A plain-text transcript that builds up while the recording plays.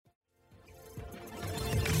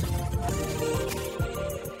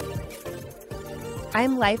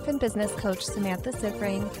I'm life and business coach Samantha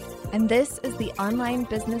Sifring, and this is the Online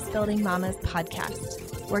Business Building Mamas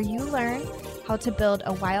podcast, where you learn how to build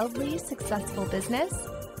a wildly successful business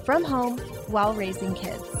from home while raising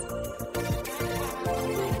kids.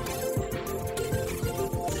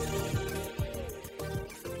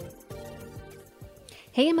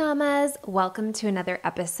 Hey mamas, welcome to another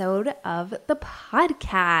episode of the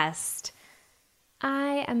podcast.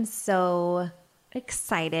 I am so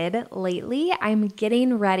excited lately. I'm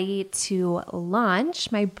getting ready to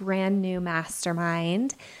launch my brand new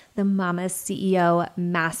mastermind, the Mama CEO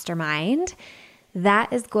Mastermind.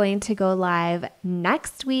 That is going to go live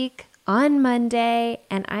next week on Monday,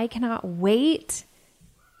 and I cannot wait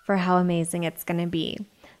for how amazing it's going to be.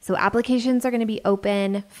 So applications are going to be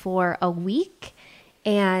open for a week,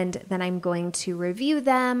 and then I'm going to review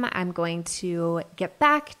them. I'm going to get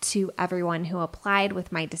back to everyone who applied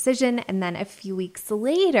with my decision. And then a few weeks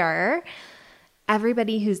later,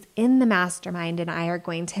 everybody who's in the mastermind and I are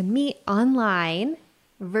going to meet online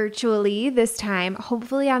virtually this time.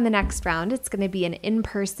 Hopefully on the next round, it's going to be an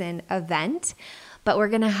in-person event, but we're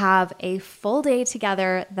going to have a full day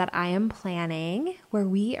together that I am planning where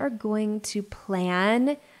we are going to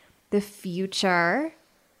plan the future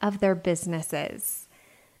of their businesses.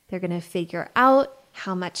 They're going to figure out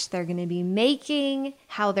how much they're going to be making,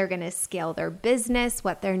 how they're going to scale their business,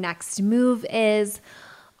 what their next move is,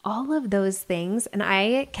 all of those things. And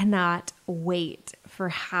I cannot wait for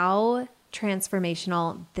how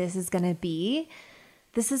transformational this is going to be.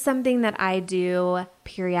 This is something that I do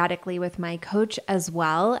periodically with my coach as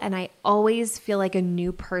well. And I always feel like a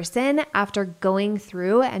new person after going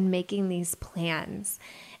through and making these plans.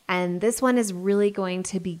 And this one is really going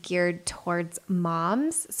to be geared towards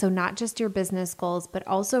moms. So not just your business goals, but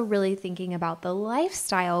also really thinking about the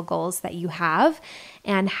lifestyle goals that you have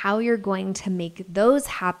and how you're going to make those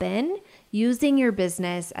happen using your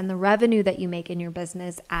business and the revenue that you make in your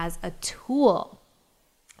business as a tool.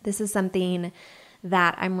 This is something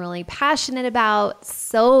that I'm really passionate about,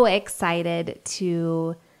 so excited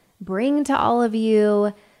to bring to all of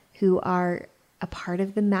you who are a part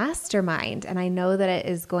of the mastermind. And I know that it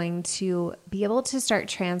is going to be able to start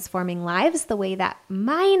transforming lives the way that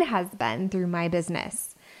mine has been through my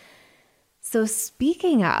business. So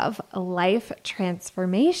speaking of life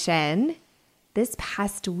transformation, this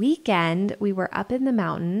past weekend, we were up in the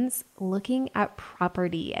mountains looking at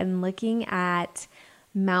property and looking at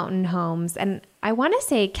mountain homes. And I want to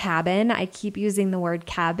say cabin. I keep using the word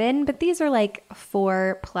cabin, but these are like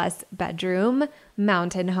 4+ bedroom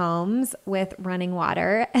mountain homes with running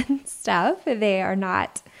water and stuff. They are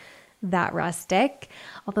not that rustic,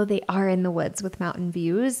 although they are in the woods with mountain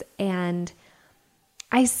views. And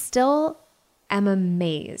I still am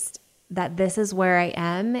amazed that this is where I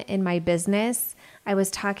am in my business. I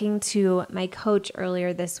was talking to my coach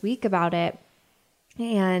earlier this week about it,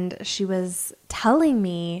 and she was telling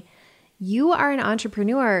me, you are an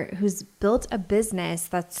entrepreneur who's built a business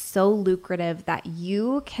that's so lucrative that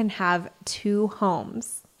you can have 2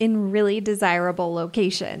 homes in really desirable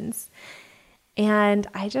locations. And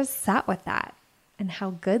I just sat with that and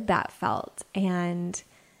how good that felt. And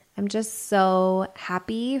I'm just so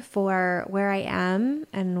happy for where I am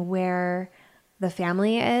and where the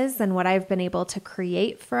family is and what I've been able to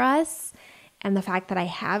create for us and the fact that I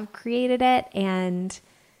have created it. And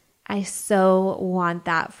I so want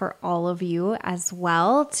that for all of you as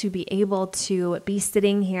well, to be able to be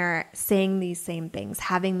sitting here saying these same things,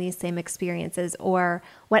 having these same experiences, or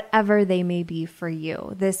whatever they may be for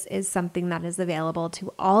you. This is something that is available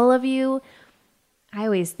to all of you. I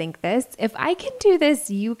always think this, if I can do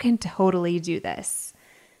this, you can totally do this.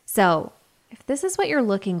 So if this is what you're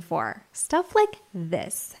looking for, stuff like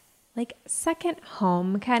this, like second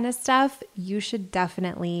home kind of stuff, you should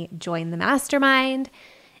definitely join the mastermind.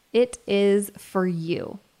 It is for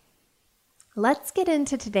you. Let's get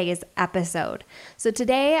into today's episode. So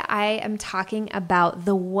today I am talking about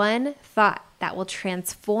the one thought that will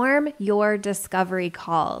transform your discovery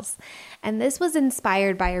calls. And this was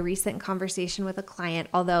inspired by a recent conversation with a client,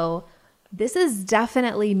 although this is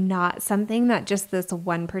definitely not something that just this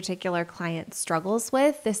one particular client struggles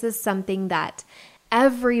with. This is something that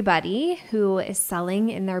everybody who is selling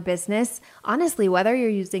in their business, honestly, whether you're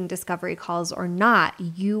using discovery calls or not,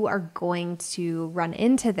 you are going to run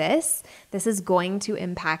into this. This is going to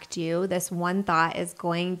impact you. This one thought is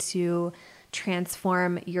going to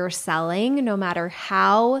transform your selling, no matter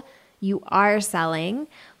how you are selling.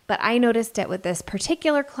 But I noticed it with this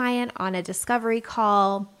particular client on a discovery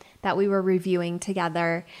call that we were reviewing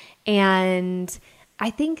together. And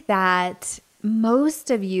I think that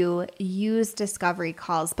most of you use discovery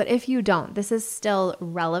calls, but if you don't, this is still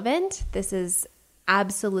relevant. This is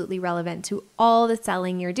absolutely relevant to all the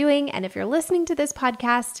selling you're doing. And if you're listening to this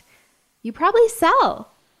podcast, you probably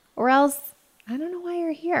sell, or else I don't know why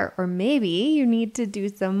you're here. Or maybe you need to do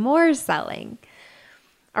some more selling.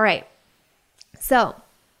 All right. So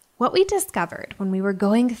what we discovered when we were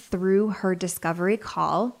going through her discovery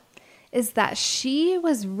call is that she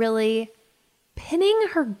was really pinning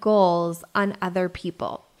her goals on other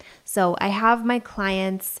people. So I have my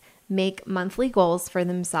clients make monthly goals for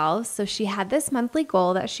themselves. So she had this monthly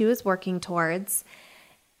goal that she was working towards.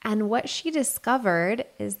 And what she discovered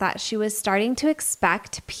is that she was starting to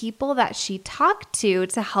expect people that she talked to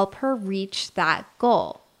help her reach that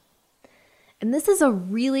goal. And this is a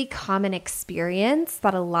really common experience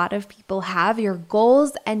that a lot of people have. Your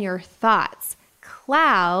goals and your thoughts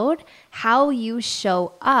cloud how you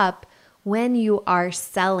show up when you are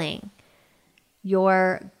selling.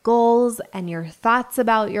 Your goals and your thoughts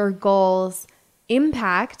about your goals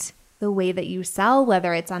impact the way that you sell,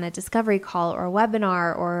 whether it's on a discovery call or a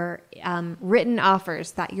webinar or written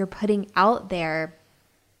offers that you're putting out there.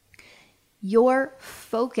 Your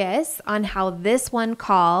focus on how this one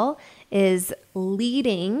call is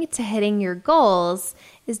leading to hitting your goals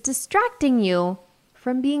is distracting you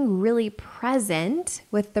from being really present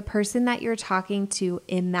with the person that you're talking to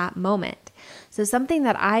in that moment. So something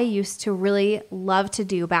that I used to really love to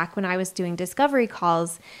do back when I was doing discovery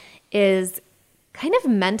calls is kind of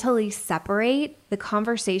mentally separate the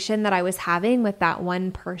conversation that I was having with that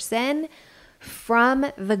one person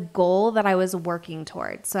from the goal that I was working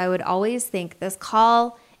towards. So I would always think this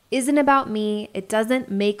call isn't about me. It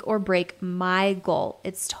doesn't make or break my goal.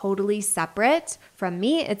 It's totally separate from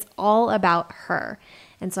me. It's all about her.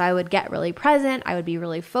 And so I would get really present. I would be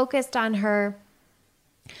really focused on her.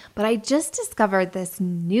 But I just discovered this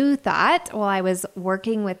new thought while I was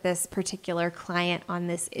working with this particular client on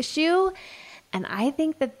this issue. And I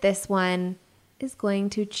think that this one is going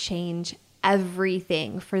to change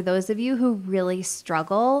everything for those of you who really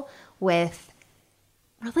struggle with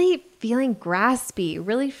really feeling graspy,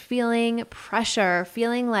 really feeling pressure,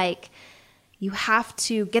 feeling like you have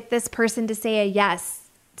to get this person to say a yes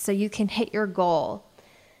so you can hit your goal.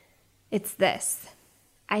 It's this.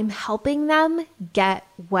 I'm helping them get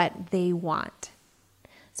what they want.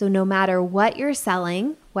 So no matter what you're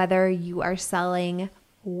selling, whether you are selling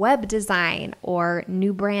web design or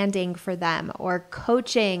new branding for them or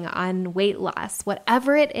coaching on weight loss,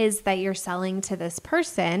 whatever it is that you're selling to this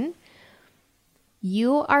person,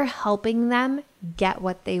 you are helping them get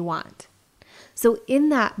what they want. So in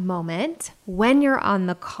that moment, when you're on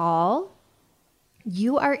the call,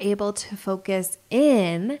 you are able to focus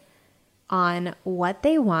in on what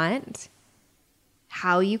they want,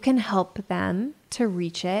 how you can help them to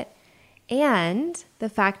reach it, and the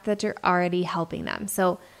fact that you're already helping them.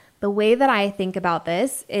 So the way that I think about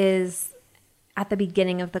this is at the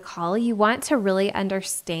beginning of the call, you want to really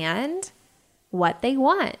understand what they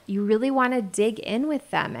want. You really want to dig in with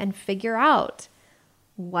them and figure out,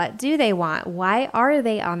 what do they want? Why are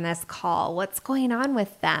they on this call? What's going on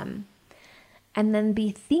with them? And then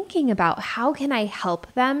be thinking about, how can I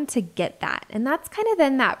help them to get that? And that's kind of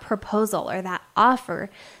then that proposal or that offer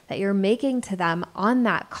that you're making to them on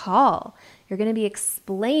that call. You're going to be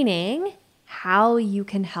explaining how you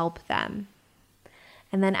can help them.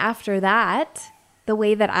 And then after that, the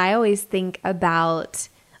way that I always think about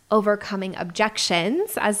overcoming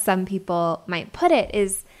objections, as some people might put it,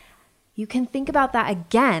 is you can think about that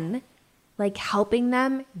again, like helping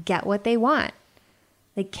them get what they want.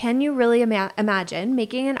 Like, can you really imagine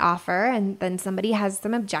making an offer and then somebody has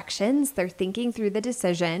some objections, they're thinking through the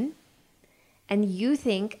decision, and you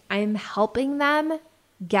think, I'm helping them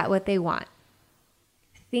get what they want.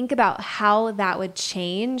 Think about how that would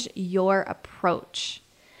change your approach.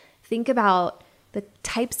 Think about the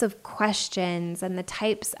types of questions and the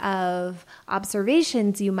types of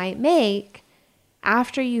observations you might make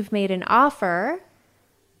after you've made an offer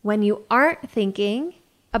when you aren't thinking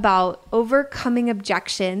about overcoming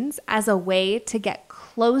objections as a way to get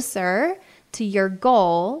closer to your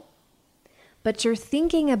goal, but you're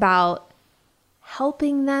thinking about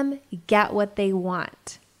helping them get what they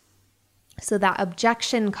want. So that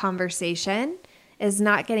objection conversation is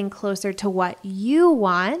not getting closer to what you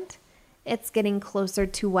want, it's getting closer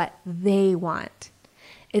to what they want.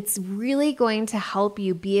 It's really going to help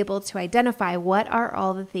you be able to identify what are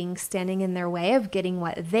all the things standing in their way of getting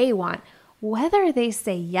what they want, whether they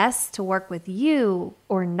say yes to work with you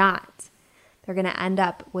or not. They're going to end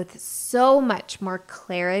up with so much more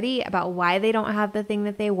clarity about why they don't have the thing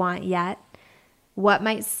that they want yet, what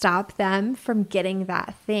might stop them from getting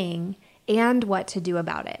that thing, and what to do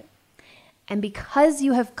about it. And because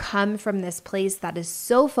you have come from this place that is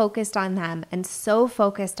so focused on them and so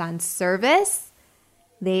focused on service,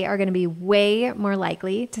 they are going to be way more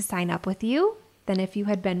likely to sign up with you than if you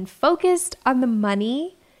had been focused on the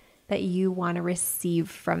money that you want to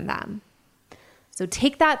receive from them. So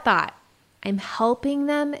take that thought. I'm helping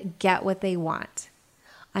them get what they want.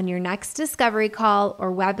 On your next discovery call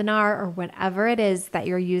or webinar or whatever it is that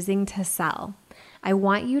you're using to sell, I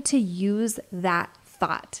want you to use that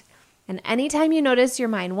thought. And anytime you notice your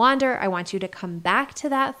mind wander, I want you to come back to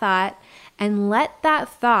that thought and let that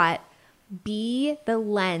thought be the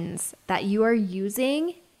lens that you are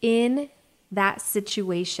using in that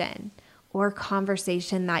situation or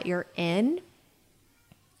conversation that you're in,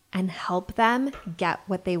 and help them get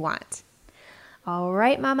what they want. All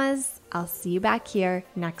right, mamas, I'll see you back here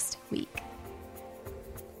next week.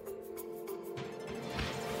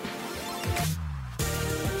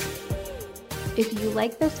 If you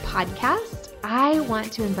like this podcast, I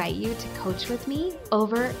want to invite you to coach with me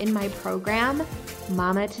over in my program,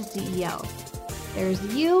 Mama to CEO. There's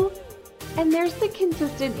you, and there's the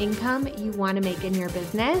consistent income you want to make in your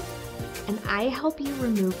business, and I help you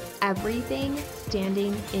remove everything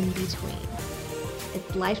standing in between.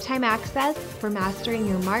 It's lifetime access for mastering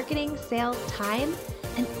your marketing, sales, time,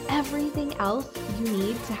 and everything else you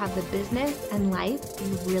need to have the business and life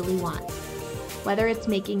you really want. Whether it's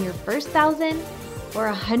making your first 1,000 or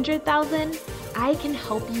 100,000, I can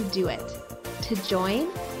help you do it. To join,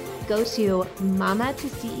 go to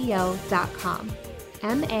mamatoceo.com,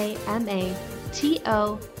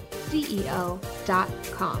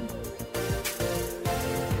 mamatoceo.com.